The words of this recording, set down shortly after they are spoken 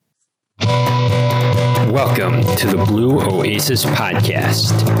Welcome to the Blue Oasis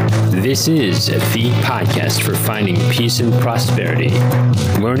Podcast. This is the podcast for finding peace and prosperity,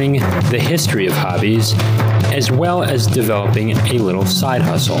 learning the history of hobbies, as well as developing a little side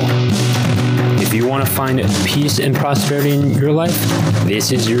hustle. If you want to find peace and prosperity in your life,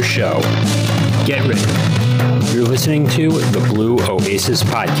 this is your show. Get ready. You're listening to the Blue Oasis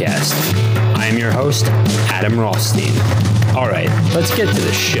Podcast. I am your host, Adam Rothstein. All right, let's get to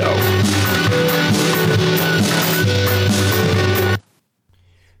the show.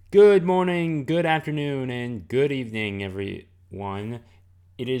 Good morning, good afternoon, and good evening, everyone.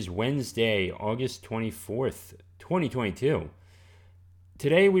 It is Wednesday, August 24th, 2022.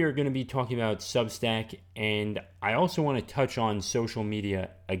 Today we are going to be talking about Substack, and I also want to touch on social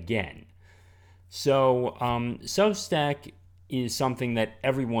media again. So, Substack is something that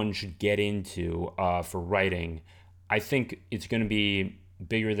everyone should get into for writing. I think it's going to be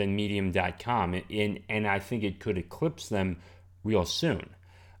bigger than Medium.com, and I think it could eclipse them real soon.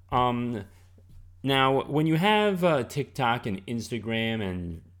 Now, when you have TikTok and Instagram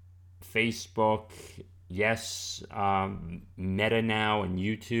and Facebook, Meta now and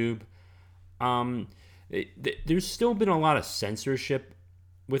YouTube, there's still been a lot of censorship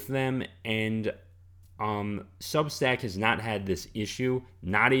with them, and Substack has not had this issue,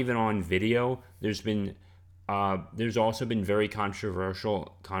 not even on video. There's also been very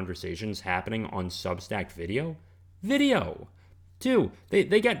controversial conversations happening on Substack video too.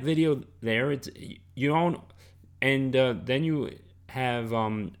 They got video there. It's you don't, and then you have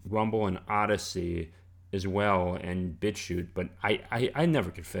Rumble and Odyssey as well, and BitChute. But I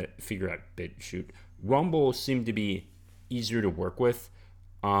never could figure out BitChute. Rumble seemed to be easier to work with.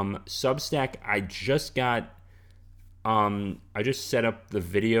 Substack, I just set up the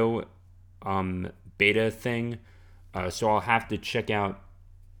video beta thing, so I'll have to check out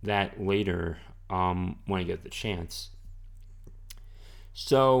that later when I get the chance.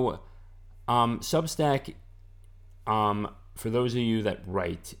 So, Substack, for those of you that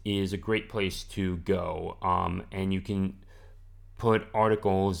write, is a great place to go, and you can put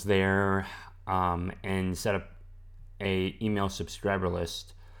articles there and set up a email subscriber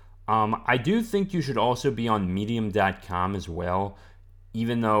list. I do think you should also be on Medium.com as well,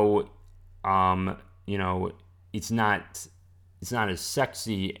 even though it's not as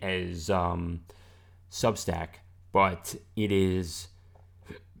sexy as Substack, but it is.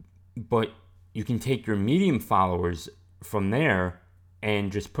 But you can take your Medium followers from there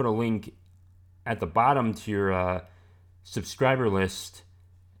and just put a link at the bottom to your subscriber list,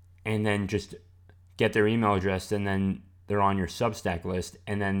 and then just get their email address, and then they're on your Substack list,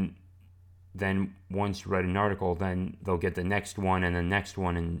 and then once you write an article, then they'll get the next one and the next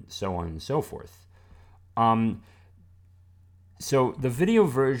one, and so on and so forth. So the video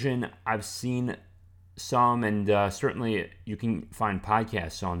version, I've seen some, and certainly you can find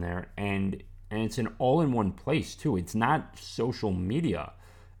podcasts on there, and it's an all-in-one place too. It's not social media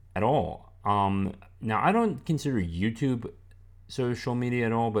at all. Now, I don't consider YouTube social media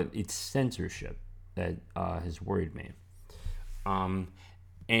at all, but it's censorship that has worried me.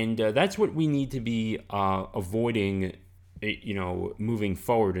 And that's what we need to be avoiding, moving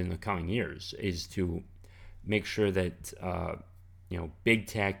forward in the coming years, is to make sure that, big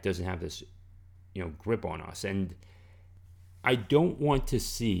tech doesn't have this, grip on us. And I don't want to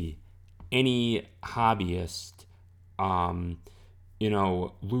see any hobbyist,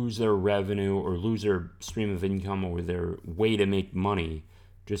 lose their revenue or lose their stream of income or their way to make money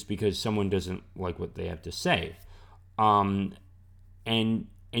just because someone doesn't like what they have to say. And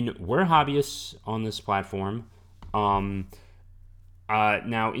we're hobbyists on this platform. Now,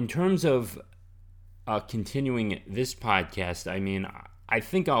 in terms of continuing this podcast, I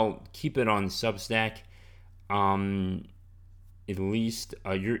think I'll keep it on Substack. At least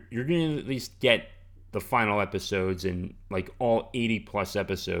you're going to at least get the final episodes and like all 80 plus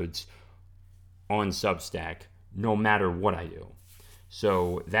episodes on Substack, no matter what I do.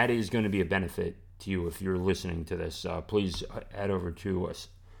 So that is going to be a benefit to you if you're listening to this. Please head over to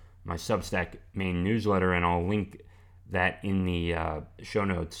my Substack main newsletter, and I'll link that in the show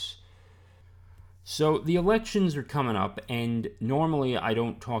notes. So the elections are coming up, and normally I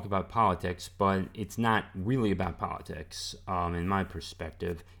don't talk about politics, but it's not really about politics in my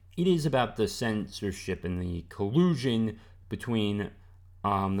perspective. It is about the censorship and the collusion between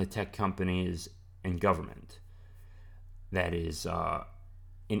the tech companies and government. That is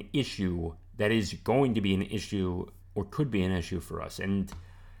an issue that is going to be an issue, or could be an issue for us. And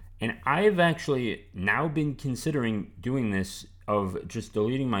I've actually now been considering doing this, of just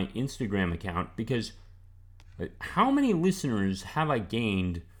deleting my Instagram account, because how many listeners have I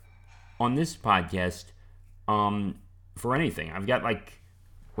gained on this podcast for anything. I've got like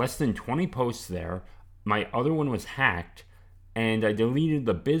less than 20 posts there. My other one was hacked, and I deleted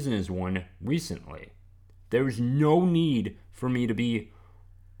the business one recently. There's no need for me to be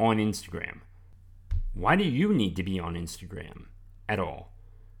on Instagram. Why do you need to be on Instagram at all?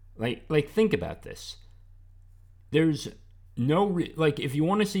 Like think about this. There's like if you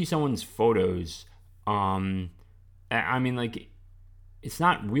want to see someone's photos, I mean like it's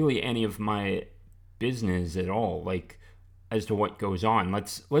not really any of my business at all. Like as to what goes on.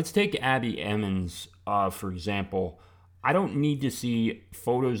 Let's take Abby Emmons for example. I don't need to see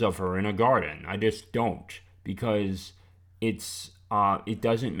photos of her in a garden. I just don't because it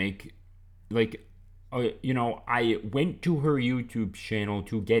doesn't make like I went to her YouTube channel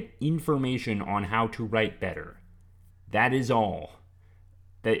to get information on how to write better. That is all.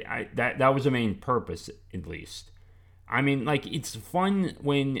 That was the main purpose, at least. I mean, like it's fun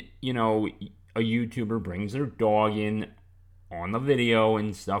when a YouTuber brings their dog in on the video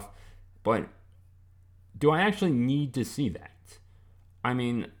and stuff, but do I actually need to see that? I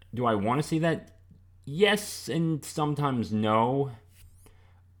mean, do I want to see that? Yes, and sometimes no.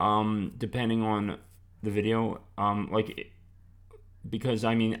 Depending on the video. Because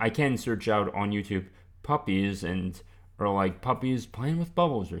I mean, I can search out on YouTube puppies or like puppies playing with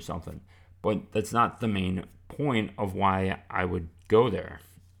bubbles or something, but that's not the main point of why I would go there.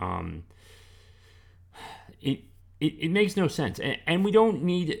 It makes no sense, and we don't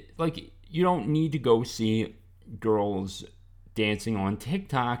need like you don't need to go see girls dancing on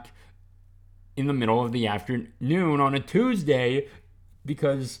TikTok in the middle of the afternoon on a Tuesday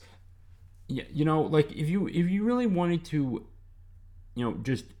because like if you really wanted to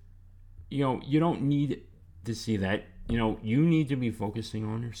just you don't need to see that. You need to be focusing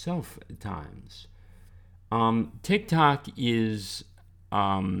on yourself at times. TikTok is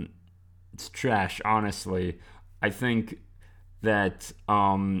it's trash, honestly. I think that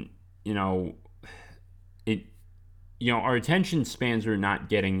it our attention spans are not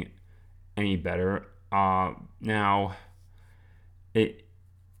getting any better. Now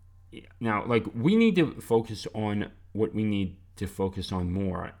like we need to focus on what we need to focus on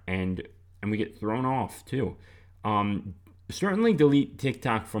more, and we get thrown off too. Certainly delete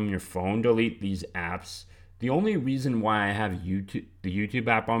TikTok from your phone. Delete these apps. The only reason why I have the YouTube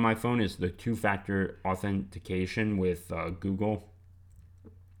app on my phone is the two-factor authentication with Google,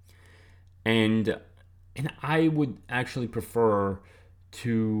 and I would actually prefer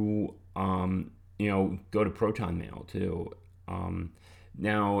to go to Proton Mail too.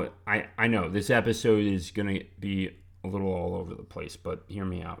 Now I know this episode is gonna be a little all over the place, but hear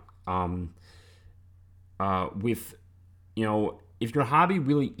me out. With if your hobby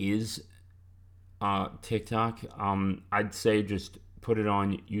really is TikTok, I'd say just put it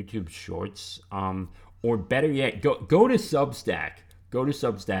on YouTube Shorts, or better yet, go to Substack. Go to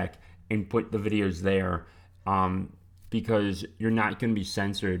Substack and put the videos there, because you're not going to be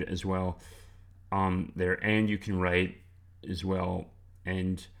censored as well there, and you can write as well.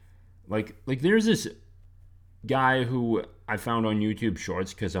 And like there's this guy who I found on YouTube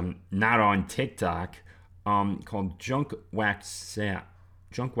Shorts because I'm not on TikTok, called Junk Wax Sal.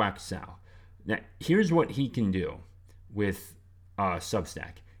 Now, here's what he can do with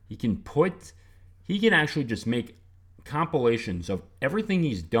Substack. He can actually just make compilations of everything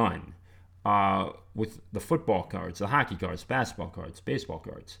he's done with the football cards, the hockey cards, basketball cards, baseball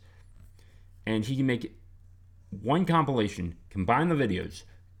cards. And he can make one compilation, combine the videos,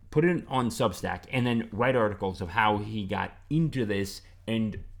 put it on Substack, and then write articles of how he got into this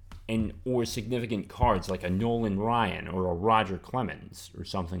or significant cards like a Nolan Ryan or a Roger Clemens or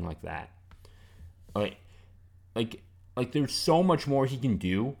something like that. Like there's so much more he can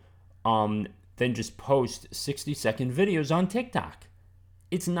do than just post 60-second videos on TikTok.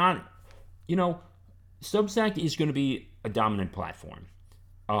 It's not, Substack is going to be a dominant platform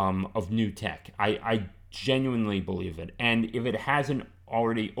of new tech. I genuinely believe it. And if it hasn't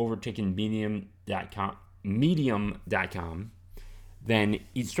already overtaken Medium.com, then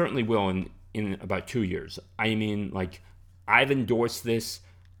it certainly will in about 2 years. I mean, like, I've endorsed this.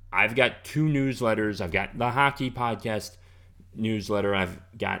 I've got 2 newsletters. I've got the hockey podcast newsletter. I've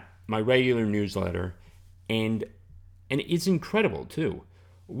got my regular newsletter. And it's incredible, too.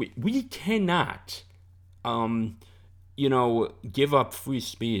 We cannot, give up free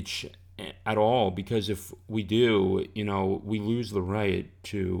speech at all, because if we do, we lose the right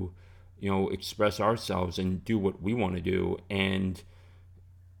to, express ourselves and do what we want to do. And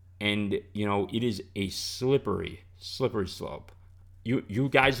it is a slippery slope. You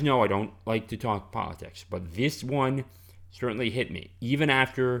guys know I don't like to talk politics, but this one certainly hit me. Even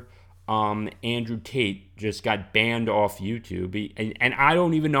after Andrew Tate just got banned off YouTube. And I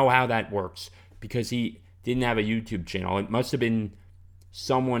don't even know how that works because he didn't have a YouTube channel. It must have been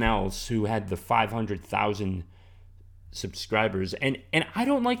someone else who had the 500,000 subscribers. And I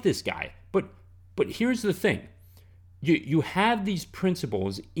don't like this guy. But here's the thing. You have these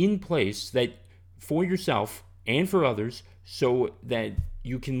principles in place that for yourself and for others so that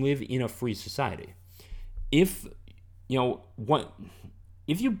you can live in a free society. If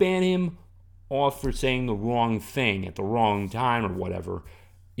if you ban him off for saying the wrong thing at the wrong time or whatever,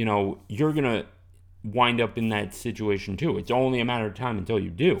 you're going to wind up in that situation too. It's only a matter of time until you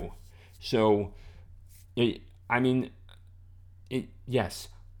do. So, yes.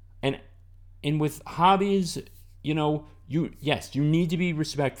 And with hobbies, you need to be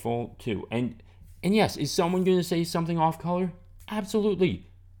respectful too. And yes, is someone going to say something off color? Absolutely.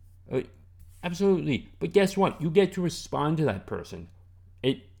 Absolutely. But guess what? You get to respond to that person.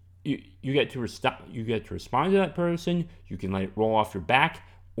 You get to respond to that person. You can let it roll off your back,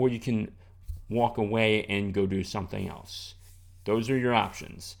 or you can walk away and go do something else. Those are your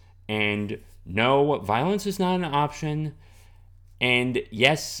options. And no, violence is not an option. And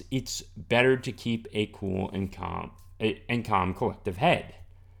yes, it's better to keep a cool and calm collective head.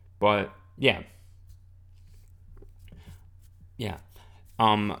 But yeah.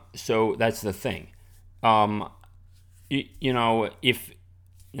 So that's the thing. If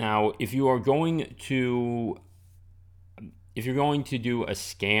you're going to do a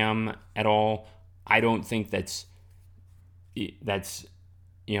scam at all, I don't think that's you're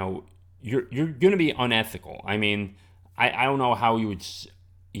going to be unethical. I mean, I don't know how you would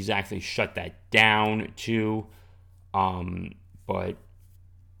exactly shut that down too. But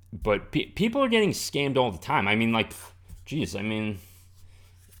people are getting scammed all the time. I mean, like, geez, I mean,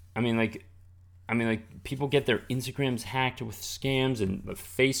 people get their Instagrams hacked with scams, and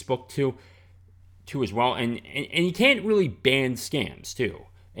Facebook too as well. And you can't really ban scams too.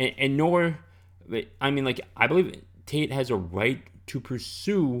 And nor, I believe Tate has a right to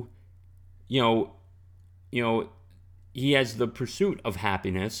pursue, he has the pursuit of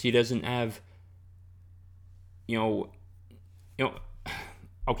happiness. He doesn't have,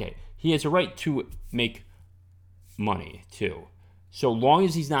 okay, he has a right to make money too. So long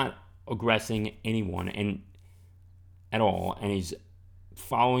as he's not aggressing anyone at all, and he's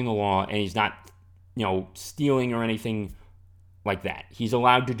following the law, and he's not, stealing or anything like that. He's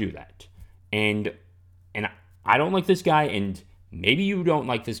allowed to do that. And I don't like this guy, and maybe you don't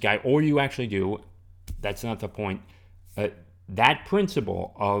like this guy, or you actually do. That's not the point. That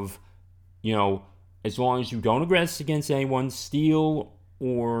principle of, as long as you don't aggress against anyone, steal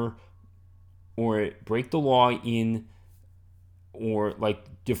or break the law or like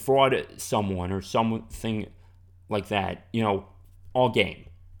defraud someone or something like that, all game,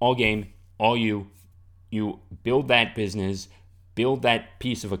 all you build that business, build that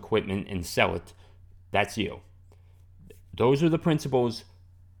piece of equipment and sell it. That's you. Those are the principles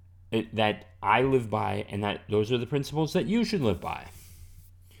that I live by, and that those are the principles that you should live by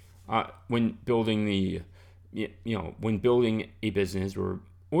when building when building a business or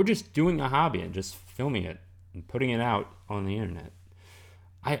just doing a hobby and just filming it and putting it out on the internet.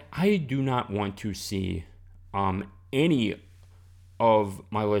 I do not want to see any of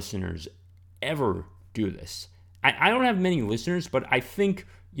my listeners ever do this. I don't have many listeners, but I think,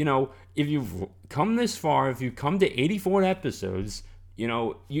 if you've come this far, if you come to 84 episodes,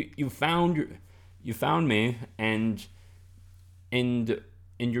 you found me, and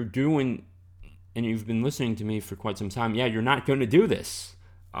you're doing, and you've been listening to me for quite some time. Yeah, you're not going to do this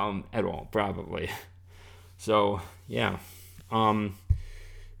at all, probably. So yeah. Now,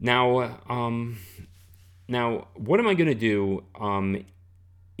 what am I going to do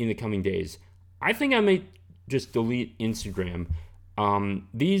in the coming days? I think I may just delete Instagram.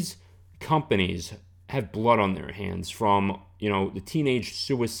 These companies have blood on their hands, from the teenage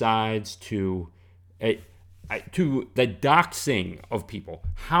suicides to the doxing of people.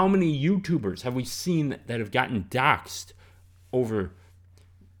 How many YouTubers have we seen that have gotten doxed over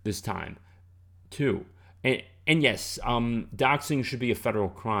this time too? And yes, doxing should be a federal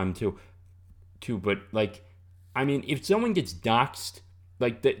crime too. But if someone gets doxed,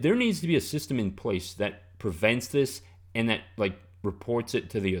 there needs to be a system in place that prevents this and that reports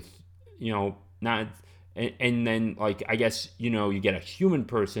it to the, not, and then I guess you get a human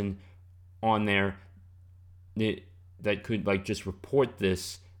person on there that could just report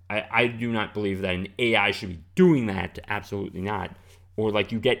this. I do not believe that an AI should be doing that. Absolutely not. Or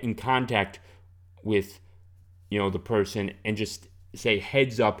you get in contact with the person and just say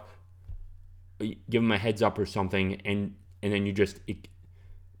heads up, give them a heads up or something, and then you just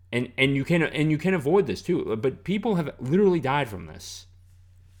and you can avoid this too. But people have literally died from this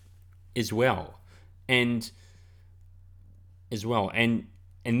as well, and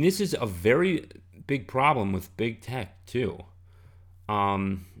and this is a very big problem with big tech too,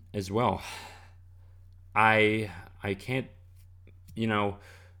 as well. I can't, you know,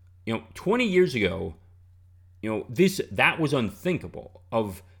 20 years ago, that was unthinkable.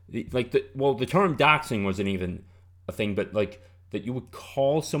 The term doxing wasn't even a thing, but like that you would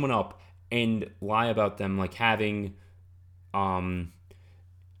call someone up and lie about them, like having,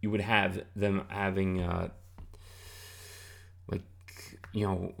 you would have them having, like,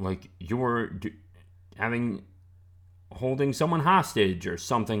 like you're having holding someone hostage or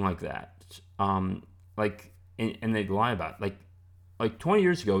something like that. And they'd lie about it. Like 20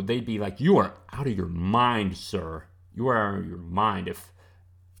 years ago, they'd be like, "You are out of your mind, sir. You are out of your mind." If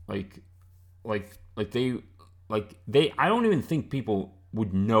like like like they I don't even think people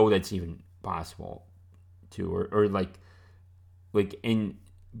would know that's even possible to, or like in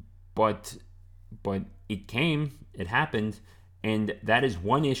but it happened, and that is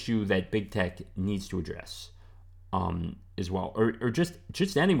one issue that big tech needs to address, as well, or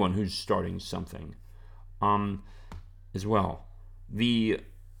just anyone who's starting something, as well. The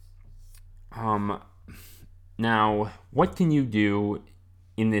Now, what can you do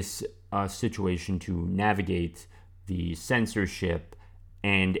in this situation to navigate the censorship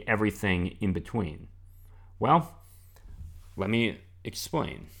and everything in between? Well, let me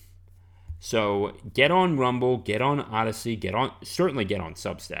explain. So get on Rumble, get on Odyssey, certainly get on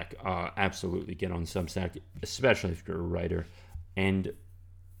Substack. Absolutely get on Substack, especially if you're a writer, and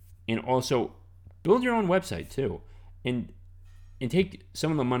also build your own website too, and take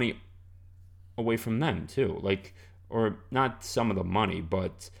some of the money away from them too, or not some of the money,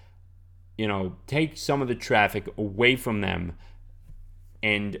 but take some of the traffic away from them.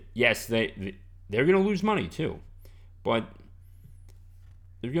 And yes, they're going to lose money too, but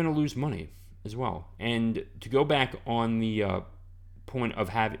they're going to lose money as well. And to go back on the point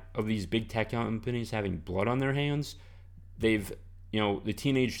of these big tech companies having blood on their hands, they've the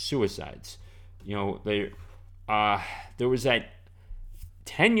teenage suicides. There was that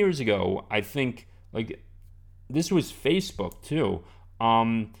 10 years ago. I think this was Facebook too.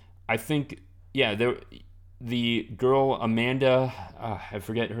 I think the girl Amanda, I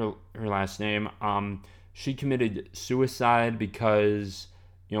forget her last name. She committed suicide because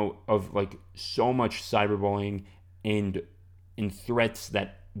of so much cyberbullying and threats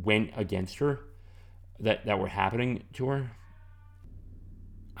that went against her, that were happening to her.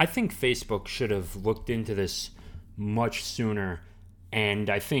 I think Facebook should have looked into this much sooner, and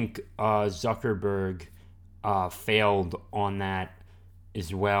I think Zuckerberg failed on that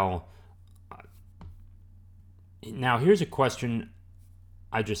as well. Now, here's a question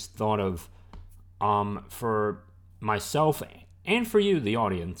I just thought of, for myself and for you, the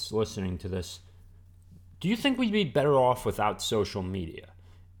audience listening to this. Do you think we'd be better off without social media,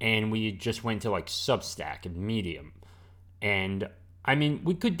 and we just went to Substack and Medium? And I mean,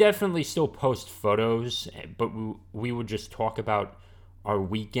 we could definitely still post photos, but we would just talk about our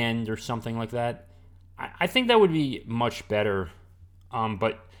weekend or something like that. I think that would be much better.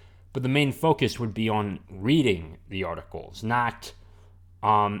 But the main focus would be on reading the articles, not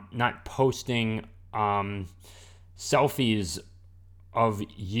posting selfies of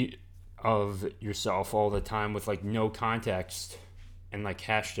yourself all the time with no context and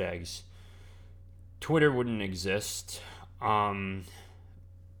hashtags. Twitter wouldn't exist. I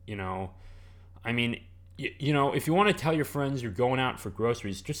mean, if you want to tell your friends you're going out for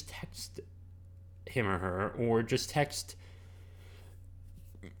groceries, just text him or her, or just text,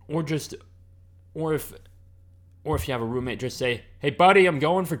 or if you have a roommate, just say, "Hey buddy, I'm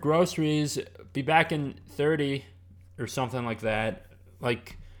going for groceries, be back in 30," or something like that.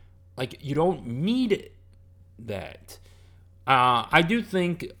 You don't need that. I do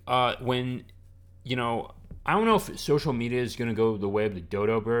think when I don't know if social media is going to go the way of the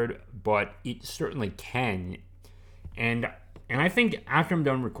dodo bird, but it certainly can. And I think after I'm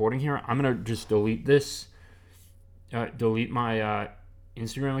done recording here, I'm going to just delete my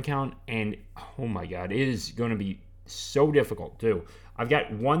Instagram account. And oh my God, it is going to be so difficult too. I've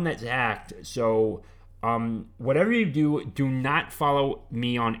got one that's hacked. So whatever you do not follow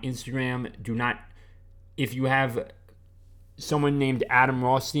me on Instagram. If you have someone named Adam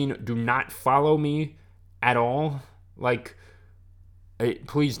Rothstein, do not follow me at all.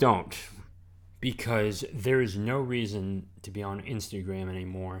 Please don't, because there is no reason to be on Instagram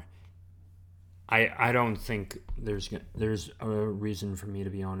anymore. I don't think there's a reason for me to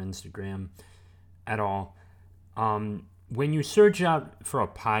be on Instagram at all. when you search out for a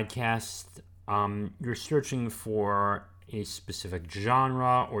podcast, you're searching for a specific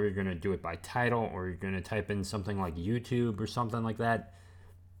genre, or you're going to do it by title, or you're going to type in something like YouTube or something like that.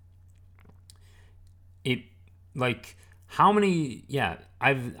 It like how many? Yeah,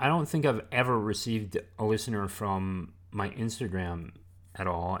 I don't think I've ever received a listener from my Instagram at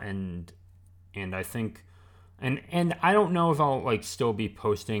all, and I think and I don't know if I'll like still be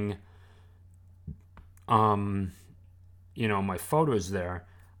posting my photos there.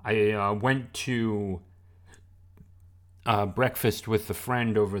 I went to breakfast with a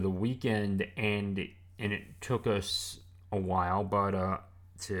friend over the weekend, and it took us a while, but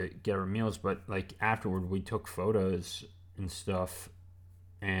to get our meals. But like afterward, we took photos and stuff,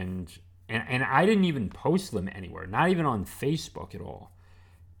 and I didn't even post them anywhere, not even on Facebook at all,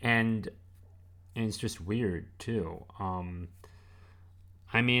 and it's just weird too.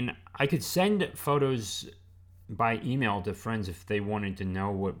 I mean, I could send photos by email to friends if they wanted to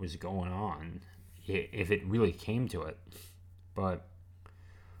know what was going on, if it really came to it. But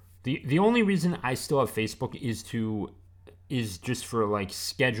the only reason I still have Facebook is just for like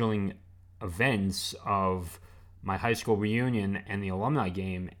scheduling events of my high school reunion and the alumni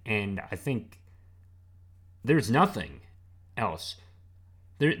game, and I think there's nothing else.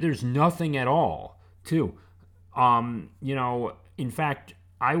 There's nothing at all, too. In fact,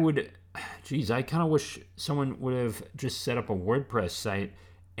 I kind of wish someone would have just set up a WordPress site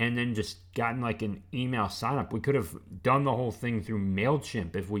and then just gotten like an email sign up. We could have done the whole thing through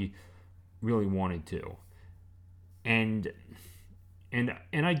MailChimp if we really wanted to. And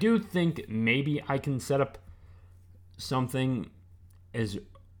I do think maybe I can set up something as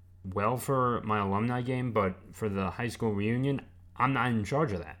well for my alumni game, but for the high school reunion, I'm not in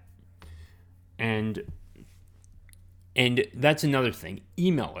charge of that. And that's another thing.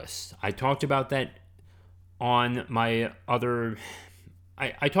 Email lists. I talked about that on my other.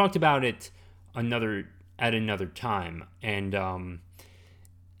 I talked about it at another time, and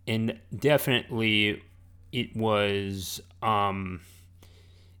definitely it was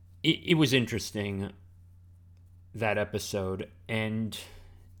it was interesting, that episode, and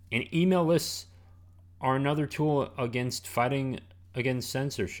email lists are another tool against fighting against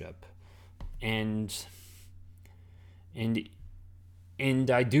censorship, and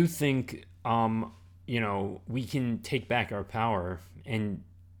I do think we can take back our power, and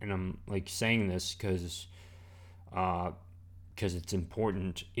I'm like saying this because it's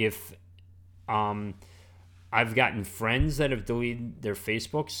important. If I've gotten friends that have deleted their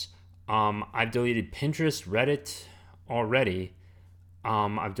Facebooks, I've deleted Pinterest, Reddit already.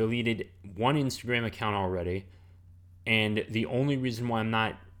 I've deleted one Instagram account already, and the only reason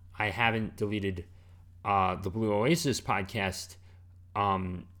why I haven't deleted the Blue Oasis podcast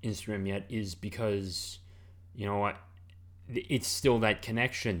Instagram yet is because, it's still that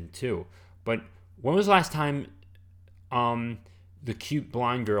connection too. But when was the last time the cute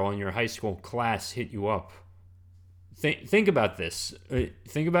blonde girl in your high school class hit you up? Think about this.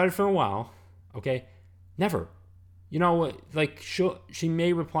 Think about it for a while, okay? Never. Like she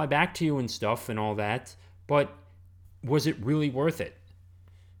may reply back to you and stuff and all that, but was it really worth it?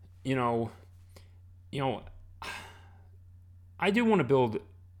 I do want to build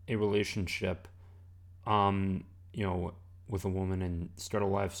a relationship, with a woman and start a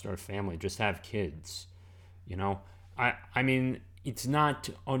life, start a family, just have kids. I mean, it's not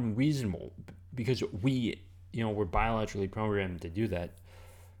unreasonable because we're biologically programmed to do that.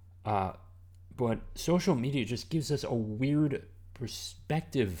 But social media just gives us a weird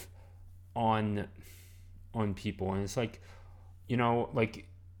perspective on people, and it's like, like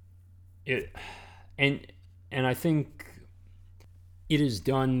it, and I think it has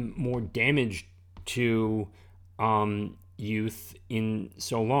done more damage to youth in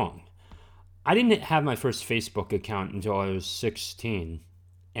so long. I didn't have my first Facebook account until I was 16,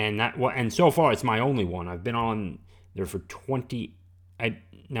 and so far it's my only one. I've been on there for 20. I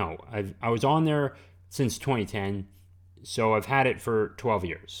was on there since 2010, so I've had it for 12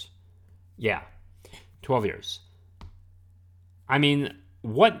 years. Yeah, 12 years. I mean,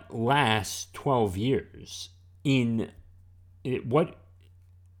 what lasts 12 years? What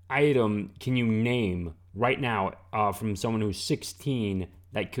item can you name right now from someone who's 16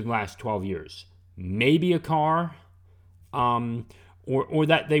 that could last 12 years? Maybe a car, or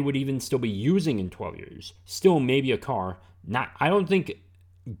that they would even still be using in 12 years. Still, maybe a car. I don't think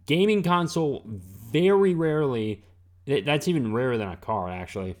gaming console, very rarely. That's even rarer than a car,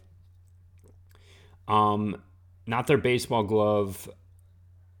 actually. Not their baseball glove.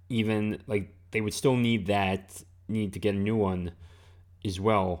 Even like they would still need to get a new one as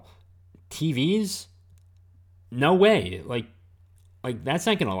well. TVs, no way. Like that's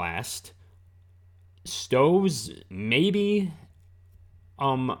not gonna last. Stoves, maybe.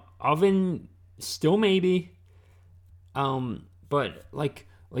 Oven, still maybe. But like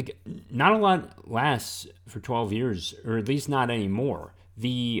not a lot lasts for 12 years, or at least not anymore.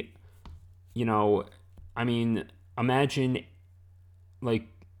 You know, I mean, imagine like,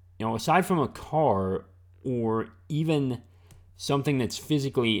 aside from a car or even something that's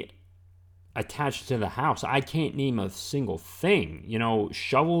physically attached to the house, I can't name a single thing.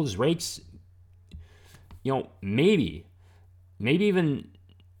 Shovels, rakes, maybe even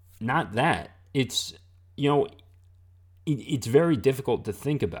not that. It's very difficult to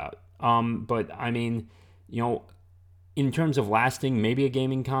think about. But I mean, in terms of lasting, maybe a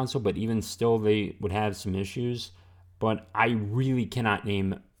gaming console, but even still, they would have some issues. But I really cannot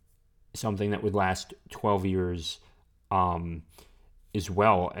name something that would last 12 years as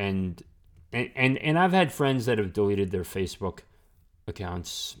well. And I've had friends that have deleted their Facebook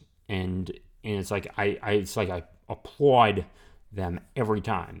accounts, and it's like I applaud them every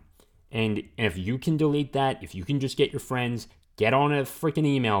time. And if you can delete that, if you can just get your friends, get on a freaking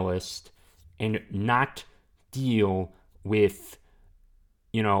email list, and not deal with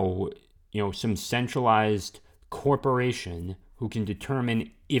some centralized corporation who can determine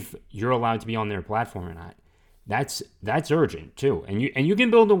if you're allowed to be on their platform or not. That's urgent too. And you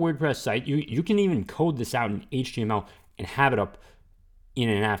can build a WordPress site. You can even code this out in HTML and have it up in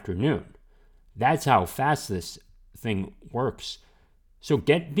an afternoon. That's how fast this thing works. So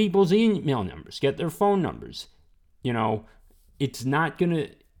get people's email numbers, get their phone numbers. It's not gonna,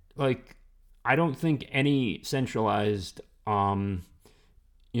 like, I don't think any centralized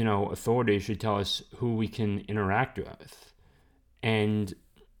authority should tell us who we can interact with. And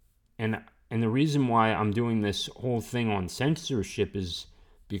the reason why I'm doing this whole thing on censorship is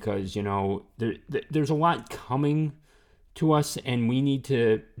because, there's a lot coming to us, and we need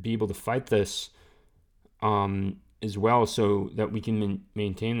to be able to fight this as well, so that we can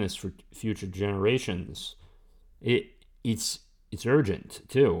maintain this for future generations. It's urgent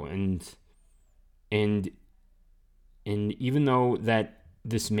too, and even though that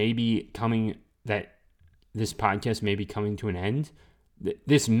this may be coming, that this podcast may be coming to an end,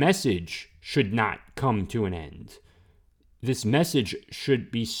 this message should not come to an end. This message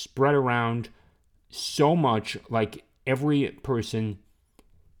should be spread around so much. Like, every person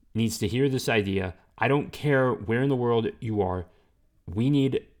needs to hear this idea. I don't care where in the world you are. We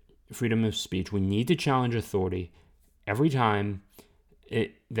need freedom of speech. We need to challenge authority every time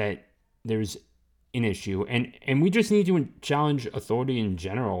that there's an issue. And we just need to challenge authority in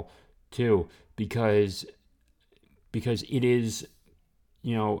general too, because it is,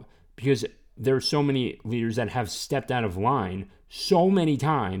 because there are so many leaders that have stepped out of line so many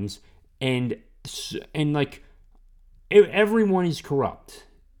times, and like, everyone is corrupt.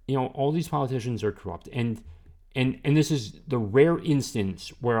 All these politicians are corrupt, and this is the rare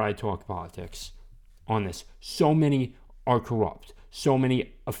instance where I talk politics on this. So many are corrupt. So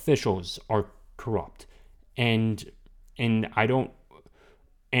many officials are corrupt, and I don't,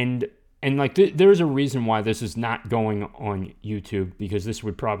 and like, there's a reason why this is not going on YouTube, because this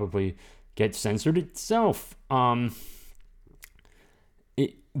would probably get censored itself. We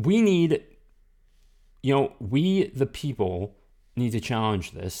need, we the people need to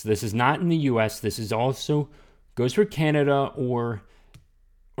challenge this. This is not in the U.S. This is also goes for Canada or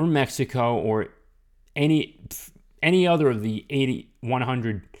Mexico or any other of the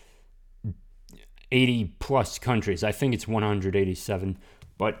 180 plus countries. I think it's 187.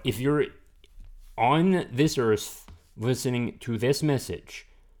 But if you're on this earth listening to this message,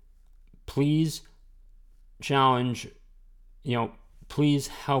 please challenge, please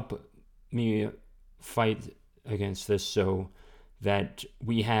help me fight against this, so that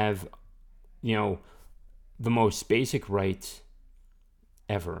we have, the most basic right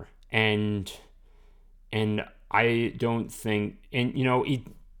ever. And I don't think, and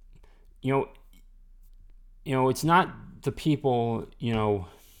it's not the people,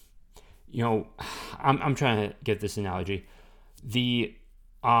 I'm trying to get this analogy. The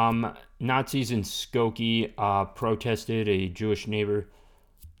Nazis in Skokie protested a Jewish neighborhood,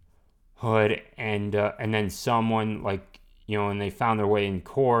 and then someone, like, and they found their way in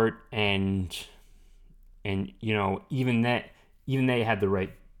court, and even they had the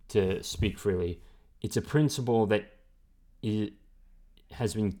right to speak freely. It's a principle that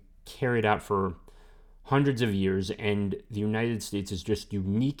has been carried out for hundreds of years, and the United States is just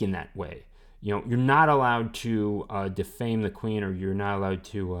unique in that way. You're not allowed to defame the Queen, or you're not allowed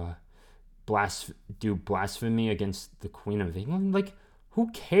to do blasphemy against the Queen of England. Like, who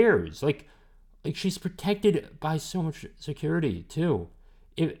cares? Like, like she's protected by so much security too,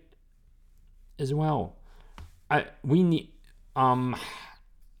 it as well. We need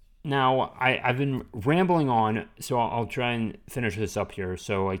now I've been rambling on, so I'll try and finish this up here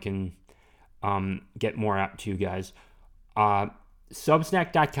so I can get more out to you guys.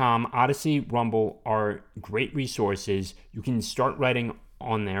 Substack.com, Odyssey, Rumble are great resources. You can start writing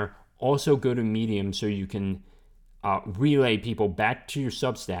on there. Also go to Medium so you can relay people back to your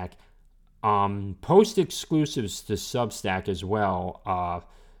Substack. Post exclusives to Substack as well.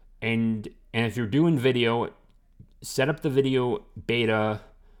 And if you're doing video, set up the video beta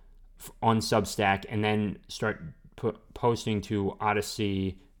on Substack and then start posting to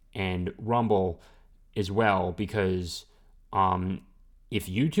Odyssey and Rumble as well, because if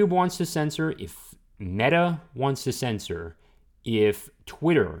YouTube wants to censor, if Meta wants to censor, if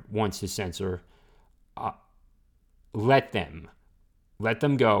Twitter wants to censor, let them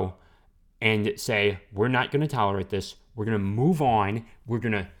go and say, we're not going to tolerate this. We're going to move on. We're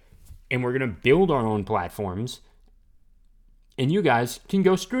going to build our own platforms. And you guys can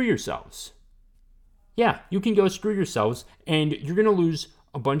go screw yourselves. Yeah, you can go screw yourselves, and you're going to lose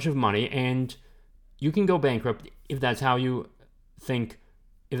a bunch of money, and you can go bankrupt if that's how you think,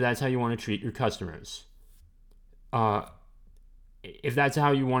 if that's how you want to treat your customers. If that's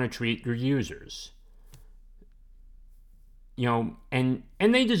how you want to treat your users. And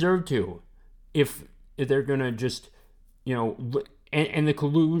they deserve to. If they're going to just, and the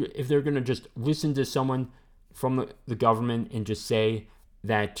collude, if they're going to just listen to someone from the government and just say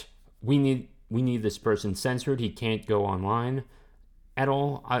that we need this person censored, he can't go online at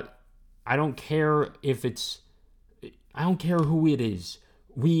all. I don't care I don't care who it is.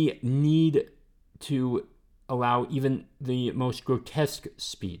 We need to allow even the most grotesque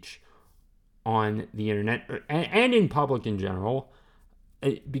speech on the internet and in public in general,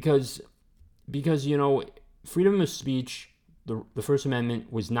 because freedom of speech, the First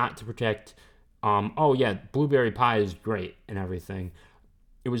Amendment was not to protect blueberry pie is great and everything.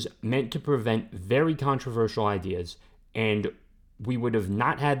 It was meant to prevent very controversial ideas, and we would have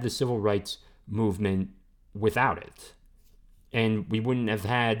not had the civil rights movement without it. And we wouldn't have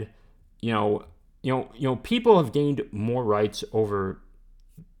had, people have gained more rights over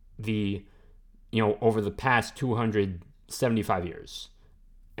the past 275 years.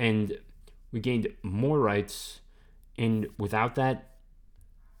 And we gained more rights, and without that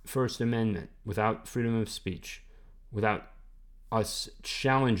First Amendment, without freedom of speech, without us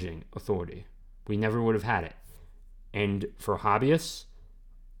challenging authority, we never would have had it. And for hobbyists,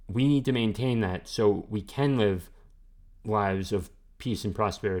 we need to maintain that so we can live lives of peace and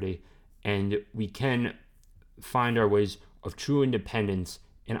prosperity, and we can find our ways of true independence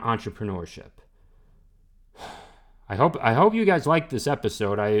and entrepreneurship. I hope you guys liked this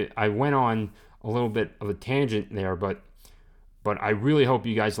episode. I went on a little bit of a tangent there, but I really hope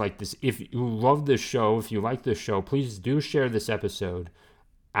you guys like this. If you love this show, if you like this show, please do share this episode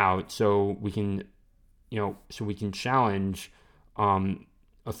out so we can challenge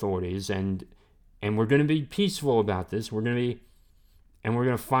authorities, and we're going to be peaceful about this. We're going to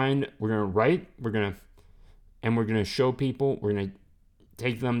write, we're going to show people, we're going to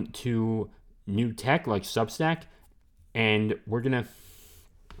take them to new tech like Substack, and we're going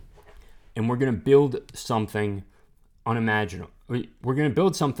to build something unimaginable. We're going to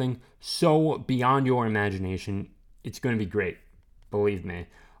build something so beyond your imagination. It's going to be great. Believe me.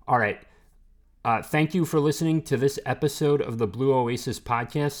 All right. Thank you for listening to this episode of the Blue Oasis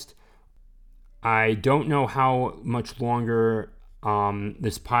podcast. I don't know how much longer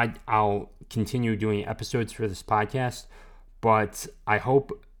I'll continue doing episodes for this podcast, but I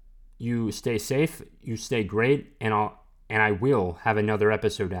hope you stay safe, you stay great, and I will have another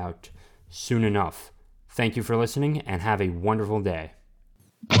episode out soon enough. Thank you for listening, and have a wonderful day.